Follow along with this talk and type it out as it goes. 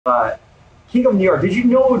Uh, King of New York. Did you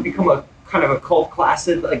know it would become a kind of a cult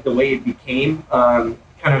classic, like the way it became, kind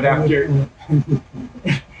of after?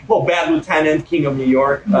 Well, Bad Lieutenant, King of New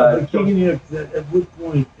York. No, King of New York. At what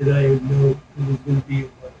point did I know it was going to be a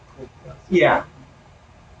cult classic? Yeah.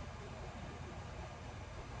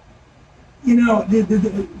 You know,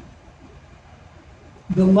 the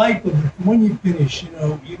life of it, when you finish, you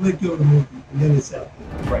know, you let go of the movie, and then it's out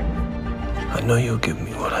there. Right. I know you'll give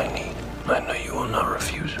me what I need. I know you will not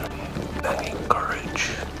refuse me. I need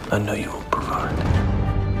courage. I know you will provide.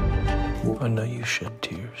 I know you shed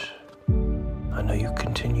tears. I know you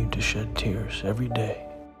continue to shed tears every day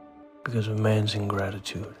because of man's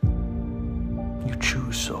ingratitude. You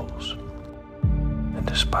choose souls. And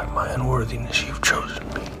despite my unworthiness, you've chosen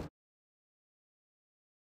me.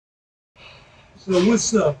 So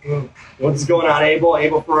what's up, bro? What's going on, Abel?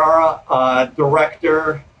 Abel Ferrara,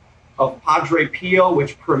 director of Padre Pio,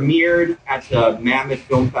 which premiered at the Mammoth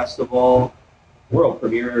Film Festival, world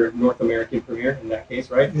premiere, North American premiere in that case,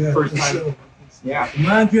 right? Yeah, first time. sure. Yeah.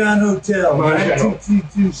 Mondrian Hotel, Mondrian.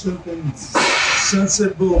 9222 something,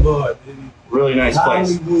 Sunset Boulevard, baby. Really nice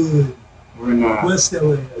place. Hollywood. We're in West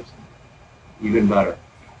LA, actually. even better.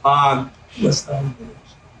 West Hollywood.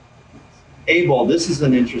 Abel, this is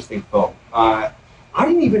an interesting film. I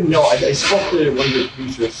didn't even know. I spoke to one of your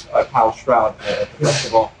producers, Kyle Stroud, at the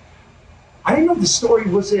festival. I didn't know the story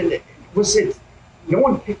was it. No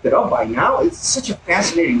one picked it up by now. It's such a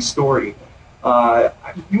fascinating story.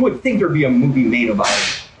 You would think there'd be a movie made about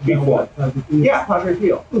it before. Yeah, Padre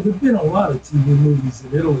Pio. Well, there've been a lot of TV movies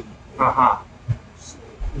in Italy. So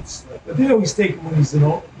it's like, but they always take him when he's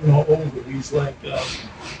older. He's like, all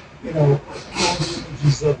the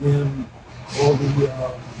images of him, all the,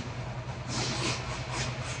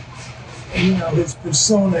 his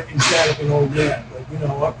persona is that of an old man. But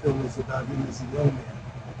our film is about him as a young man.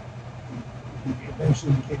 He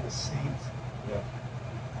eventually became a saint. Yeah.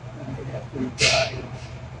 And then after he died,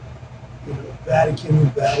 Vatican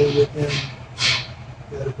would battle with him.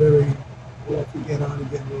 They had a very off-again,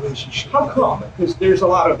 on-again relationship. How come? Because there's a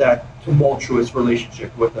lot of that tumultuous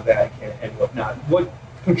relationship with the Vatican and whatnot. What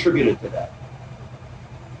contributed to that?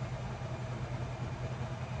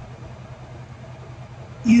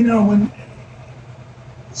 When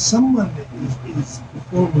someone is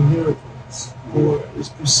performing miracles or is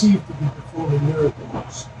perceived to be performing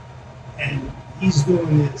miracles, and he's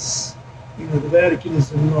doing this, the Vatican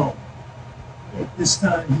is in Rome. At this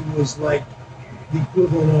time, he was like the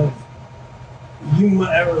equivalent of Yuma,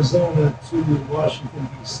 Arizona to Washington,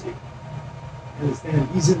 D.C. Understand?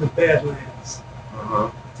 He's in the Badlands,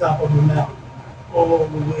 top of the mountain, all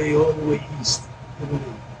the way east, Italy.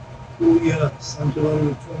 Puglia, San Giovanni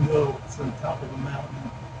Rotondo, it's on top of the mountain.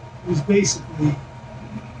 He was basically,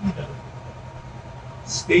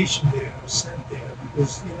 stationed there, or sent there,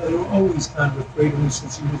 because, they were always kind of afraid of him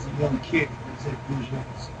since he was a young kid. He was at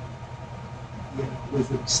visions. Was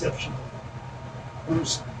an exceptional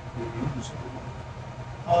person.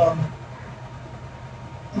 I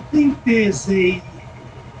think there's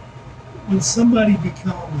when somebody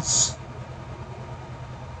becomes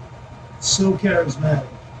so charismatic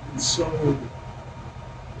and so,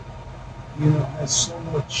 has so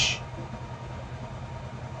much,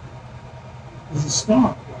 is a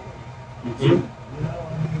star.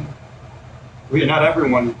 Not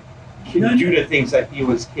everyone can do the things that he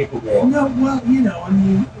was capable of. No, well,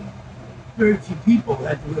 very few people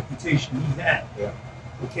had the reputation he had. Yeah.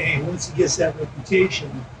 Okay, and once he gets that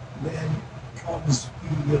reputation, then comes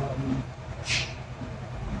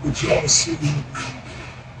the jealousy,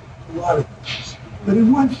 a lot of things. But it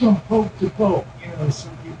went from pope to pope.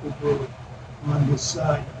 Some people were on his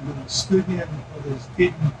side, stood him, others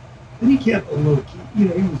didn't. But he kept a low key. He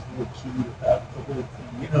was low key about the whole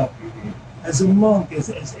thing. As a monk, as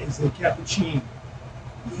a Capuchin,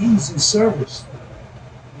 he's in service.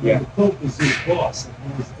 Yeah. The Pope is his boss, and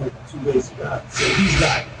there's like 2 ways about it. So he's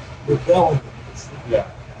not rebelling against it. Yeah.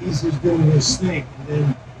 He's just doing his thing,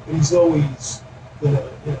 but he's always gonna,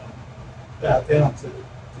 bow down to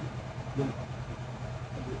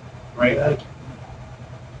right. Vatican.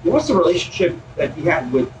 What's the relationship that he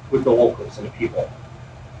had with the locals and the people?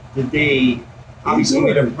 Did they obviously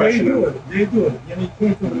made an impression? They do it. He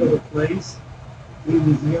came from another place. He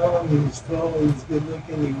was young, he was tall, he was good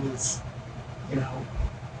looking, he was,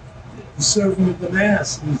 the servant of the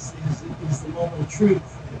Mass. He's the moment of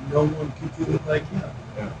truth, and no one could do it like him.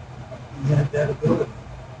 Yeah. He had that ability.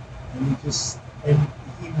 And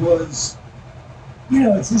he was,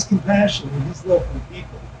 it's his compassion and his love for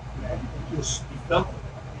people. He felt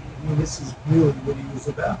it. This is really what he was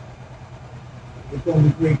about. They called him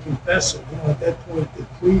the great confessor. At that point, the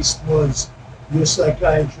priest was your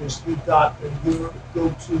psychiatrist, your doctor, your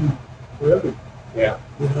go-to for everything. Yeah.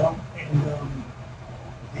 You know, and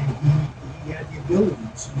he had the ability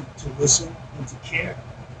to listen and to care.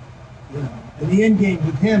 You know, and the end game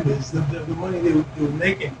with him is the money they were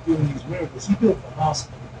making doing these miracles. He built the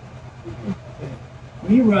hospital. Mm-hmm. Okay.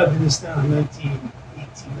 When he arrived in this town in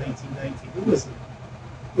 1919, it was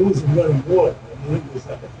a running water. I mean, it was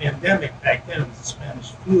like a pandemic back then. It was the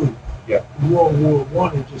Spanish flu. Yeah. World War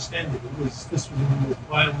I had just ended. This was one of the most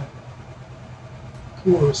violent,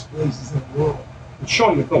 poorest places in the world. It's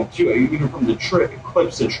showing the film too, even from the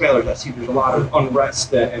clips and trailers. I see there's a lot of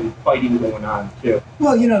unrest and fighting going on too.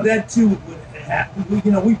 Well, you know, that too would happen.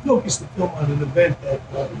 We focused the film on an event that,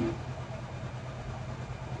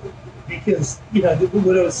 because, you know,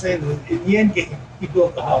 what I was saying, in the end game, he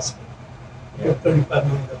built the hospital. He built a $35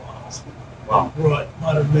 million hospital. Wow. And brought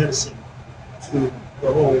modern medicine to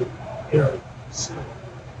the whole area. So,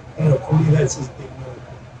 you know, for me, that's his big miracle.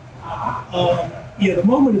 Yeah, the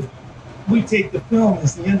moment we take the film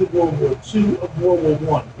is the end of World War II, of World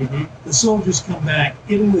War I. Mm-hmm. The soldiers come back.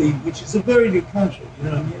 Italy, which is a very new country, you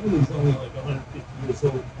know, I mean, Italy's only like 150 years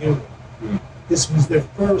old to begin with. Mm-hmm. This was their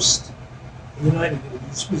first, United Italy,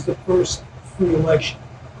 this was the first free election,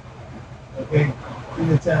 okay, in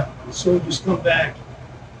the town. The soldiers come back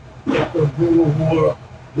after a brutal war.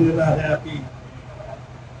 They're not happy.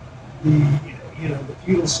 The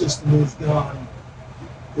feudal system is gone.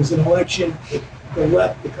 There's an election. The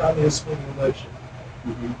left, the communists win the election.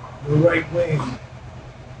 Mm-hmm. The right wing,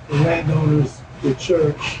 the landowners, the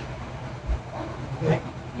church, okay?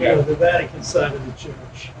 Yeah. You know, the Vatican side of the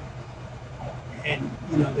church, and,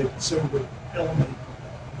 you know, the conservative element,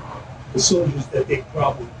 the soldiers that they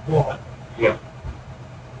probably bought, Yeah.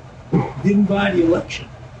 didn't buy the election.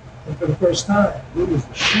 And for the first time, it was a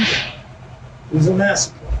shootout. It was a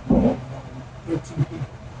massacre. 13 people.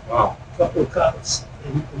 Wow. A couple of cops,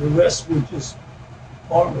 and the rest were just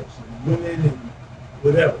farmers and women and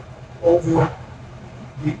whatever. Over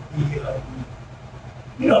the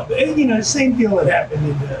same deal that happened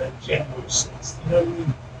in January 6th. You know what I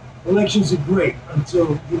mean? Elections are great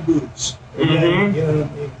until you lose. Mm-hmm. You know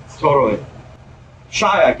what I mean? Totally.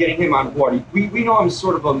 Shia, getting him on board. We know him as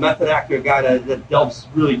sort of a method actor, a guy that delves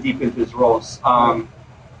really deep into his roles.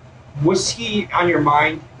 Was he on your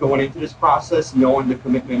mind going into this process, knowing the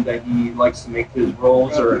commitment that he likes to make to his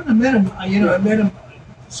roles? Or I met him. I met him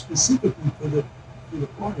specifically for the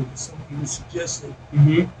party. Somebody was suggested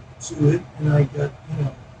mm-hmm. to it, and I got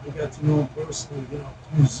to know him personally.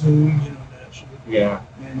 Through Zoom. Naturally. Yeah.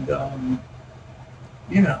 And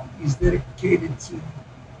he's dedicated to the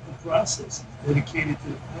process. He's dedicated to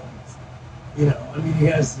the films. He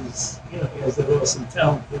has this. He has that awesome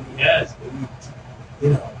talent that he has, but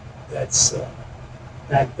he, that's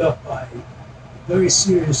backed up by a very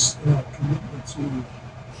serious, commitment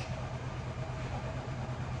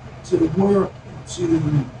to the work and to,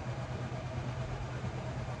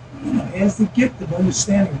 he has the gift of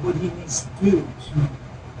understanding what he needs to do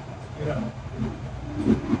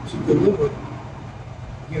to deliver,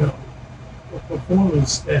 a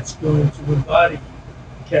performance that's going to embody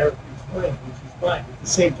the character he's playing, which is fine. At the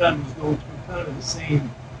same time, he's going through kind of the same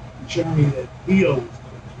journey that Pio was going through.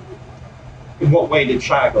 In what way did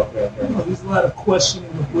Shia go there? There's a lot of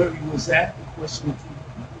questioning of where he was at, the questioning to,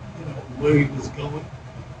 where he was going.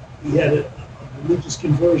 He had a religious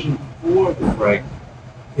conversion before, right?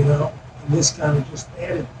 And this kind of just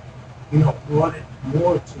added, brought it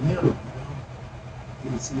more to him.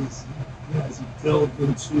 As he delved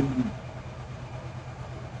into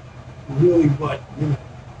really what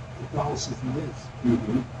Catholicism is.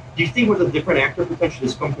 Mm-hmm. Do you think with a different actor, potentially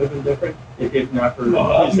this film could have been different, if not for his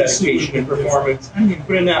dedication and performance?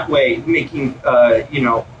 But in that way, making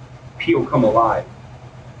Pio come alive.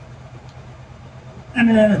 I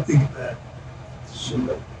don't think that.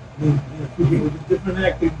 Sure. If we were a different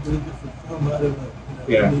actor, with a different film, I don't know.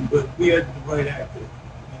 Yeah. But we had the right actor.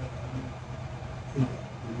 It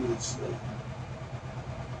was.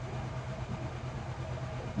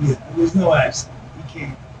 There was no accident. He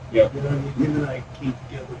came. Yep. Him and I came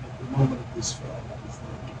together at the moment of this film.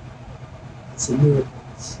 It's a miracle.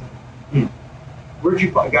 Where'd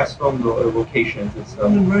you guys film the locations and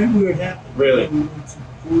stuff? Right where it happened. Really? We went to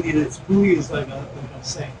Puglia. Puglia is like I'm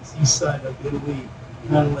saying, it's east side of Italy,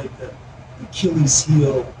 kind of like the Achilles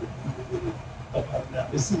heel of Italy. Now,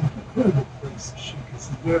 it's an incredible place to shoot because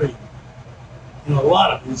it's very, a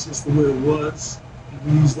lot of it is just the way it was.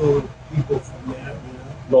 We used all the people from there,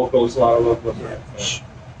 Locals, a lot of locals. Yeah.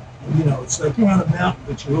 And, it's like you're on a mountain,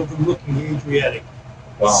 but you're overlooking the Adriatic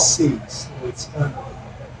Sea. So it's kind of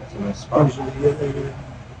That's a nice spot. usually,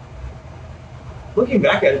 Looking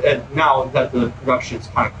back at now that the production is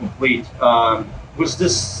kind of complete, was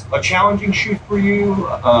this a challenging shoot for you?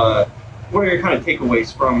 What are your kind of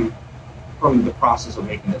takeaways from the process of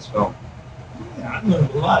making this film? Yeah, I learned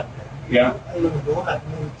a lot, man. Yeah, I learned a lot.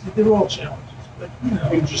 I mean, they're all challenges, but you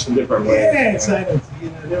know, in just a different way. yeah, it's I don't, you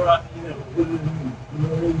know, there are, you know, what do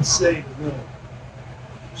the Marines say? There's no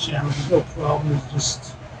challenge, there's no problem. There's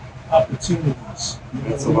just opportunities. You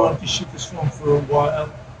know, we wanted to shoot this film for a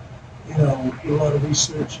while. You know, we did a lot of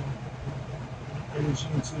research and energy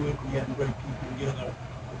into it. We had the right people together,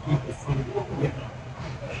 the people from, you know,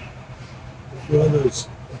 the brothers,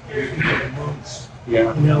 monks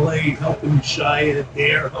in LA, helping Shia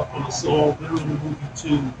there, helping us all. They're in the movie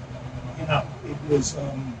too. You know, it was,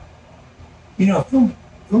 you know,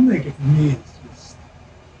 filmmaking for me is just,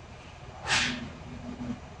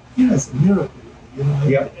 you know, it's a miracle. You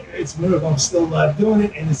know, it's a miracle. I'm still alive doing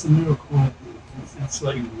it, and it's a miracle. It's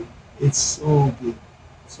like, it's so good.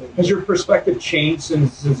 So has your perspective changed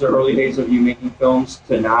since the early days of you making films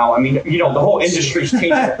to now? I mean, you know, the whole industry's changed.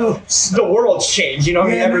 The world's changed. You know, I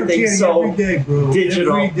mean, everything's so every day, bro.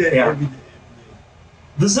 digital. Every day.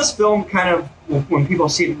 Does this film kind of, when people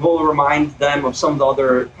see it, will it remind them of some of the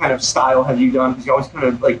other kind of style have you done? Because you always kind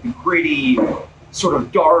of like the gritty, sort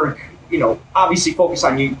of dark, you know, obviously focus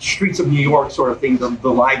on streets of New York sort of thing, the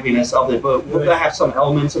liveliness of it, but will that have some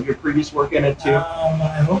elements of your previous work in it too?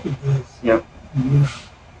 I hope it does. Yeah. Yeah.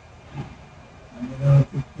 I mean, I don't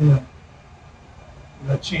think, you know, we're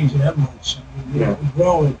not changing that much. I mean, we're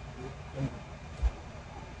growing.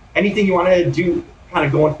 Anything you want to do kind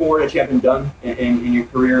of going forward that you haven't done in your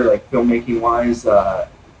career, like filmmaking wise,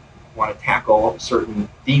 want to tackle a certain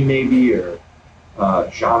theme maybe, or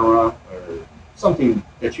genre, or something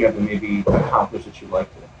that you haven't maybe accomplished that you'd like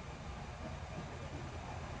to?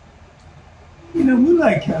 You know, we're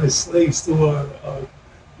like kind of slaves to our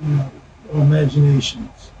you know, our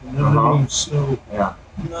imaginations. You know what I mean? So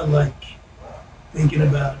I'm not like thinking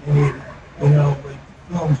about any of that. You know, like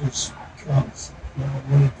the film just comes. You know,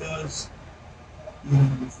 when it does, you know,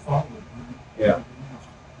 we follow it. You know? Yeah.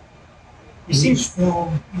 You see, each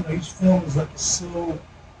film, you know, each film is like so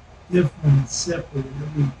different and separate.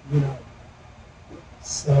 Every, you know,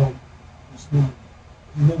 so there's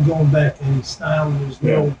no going back to any style. And there's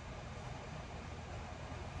no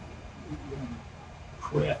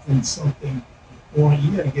crafting something, or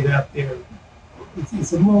you got to get out there.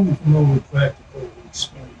 It's a moment-to-moment practical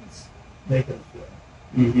experience making a film.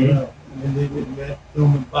 Mm-hmm. You know, and then that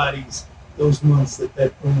film embodies those months that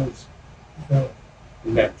film was, you know,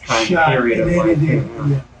 in that time period of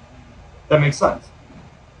life. That makes sense.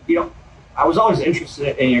 You know, I was always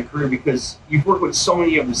interested in your career because you've worked with so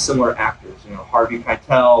many of the similar actors. You know, Harvey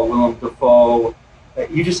Keitel, Willem Dafoe.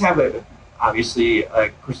 You just have obviously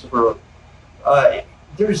Christopher.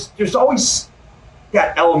 There's always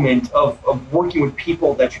that element of working with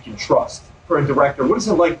people that you can trust. For a director, what is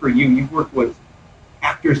it like for you? You've worked with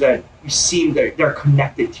actors that you seem they're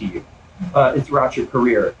connected to you throughout your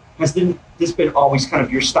career. Has this been always kind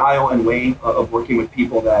of your style and way of working with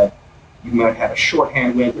people that you might have a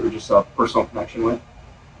shorthand with or just a personal connection with?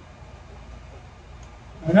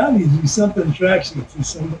 And obviously something attracts you to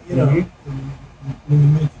somebody, you know, when you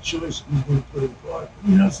make the choice who's going to play the part.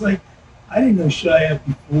 You know, it's like, I didn't know Shia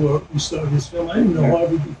before we started this film. I didn't know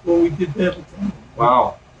Harvey before we did Battle Time.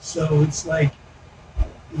 Wow. So it's like,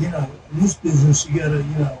 you know, in this business, you gotta,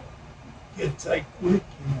 you know, get tight quick,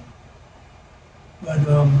 you know. But,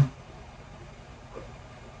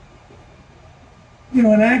 you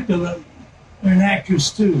know, an actor, or an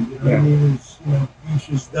actress too, you know what I mean? It's, you know,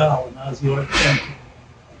 Beatrice Dahl and Ozzy Arquette,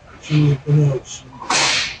 Julia Binoche,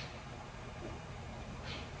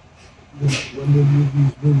 you know, when the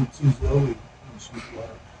movies moving to Zoe,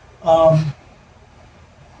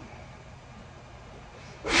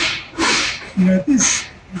 you know, in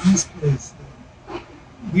this place,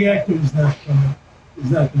 the actor is not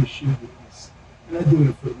going to shoot with us. And I do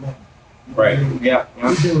it for money. Right.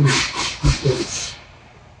 They're doing it because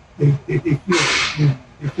they feel, you know,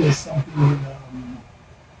 they feel something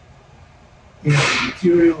in the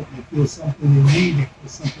material, they feel something in me, they feel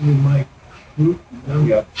something in my group, you know?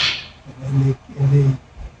 Yep. And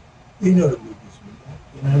they know the movies with that,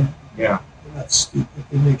 you know? Yeah. They're not stupid,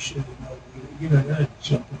 they make sure they know, you know, they're not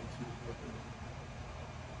jumping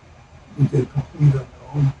into the complete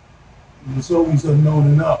unknown. And it's always unknown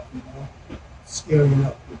enough, you know? Scary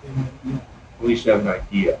enough, but then, you know. At least you have an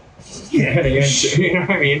idea. Yeah, You know what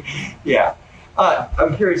I mean? Yeah.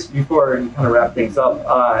 I'm curious, before you kind of wrap things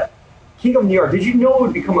up, Kingdom of New York, did you know it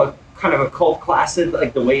would become a kind of a cult classic,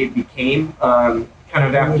 like the way it became, kind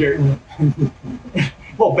of after?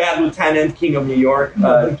 well, Bad Lieutenant, King of New York.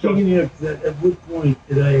 The King of New York. At what point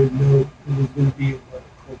did I know it was going to be a cult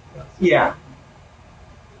classic? Yeah.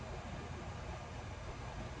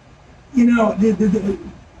 You know, the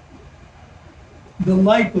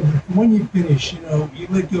life of it, when you finish, you know, you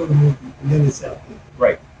let go of the movie and then it's out there.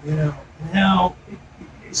 Right. You know, and how,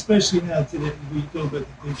 especially now today, we talk about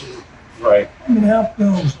the digital. Right. I mean, how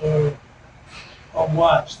films are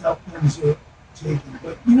watched, how films are taken.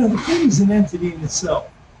 But, you know, the film is an entity in itself.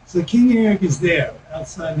 So King of New York is there,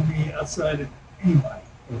 outside of me, outside of anybody.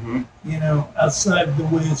 Mm-hmm. You know, outside of the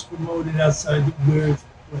way it's promoted, outside of where it's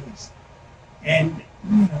placed. And,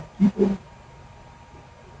 you know, people,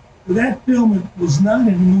 that film, it was not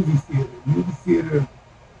in a movie theater. Movie theater,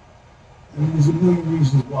 I mean, there's a million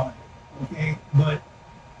reasons why, okay? But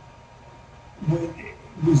when it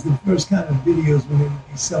was the first kind of videos, when they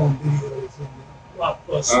would be selling videos and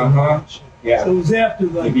Blockbuster and shit. Yeah. So it was after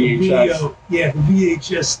like the video, the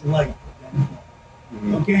VHS life.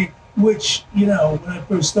 Mm-hmm. Okay, which, you know, when I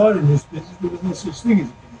first started in this business, there was no such thing as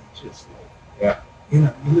a VHS life. Yeah. You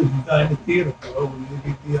know, you live and die in the theater, bro, and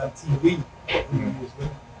maybe be on TV.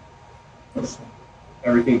 So,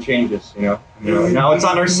 everything changes, you know. Now it's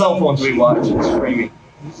on our cell phones we watch. It's streaming.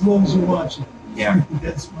 As long as you watch it. Yeah.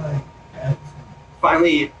 That's my attitude.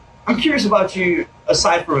 Finally, I'm curious about you,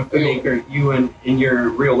 aside from a filmmaker, you in your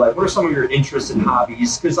real life. What are some of your interests and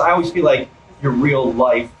hobbies? Because I always feel like your real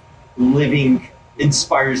life living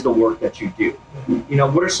inspires the work that you do. You know,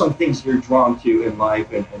 what are some things you're drawn to in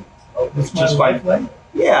life and just by life?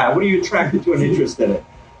 Yeah, what are you attracted to and interested in?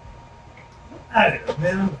 I don't know,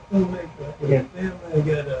 man. I'm a filmmaker. I got a family. I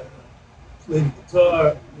got a play the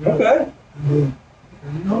guitar. You know, Okay. I mean,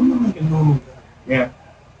 I'm not like a normal guy. Yeah.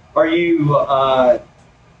 Are you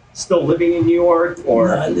still living in New York, or?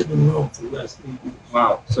 No, I live in Rome for the last 8 years.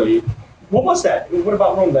 Wow. So you. What was that? What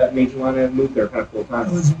about Rome that made you want to move there kind of full It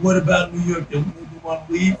time? was, what about New York that made me want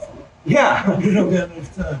to leave? Yeah. We don't got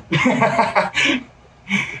enough time.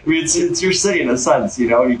 I mean, it's your city in a sense, you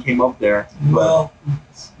know. You came up there. Well,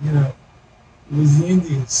 you know, it was the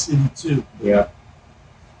Indian city too. Yeah.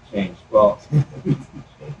 Changed. Well,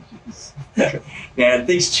 man,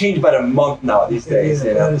 things change about a month now these days. Yeah,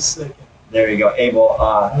 you know? about a second. There you go, Abel.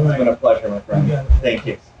 All It's right. been a pleasure, my friend. You got it. Thank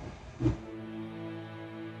you.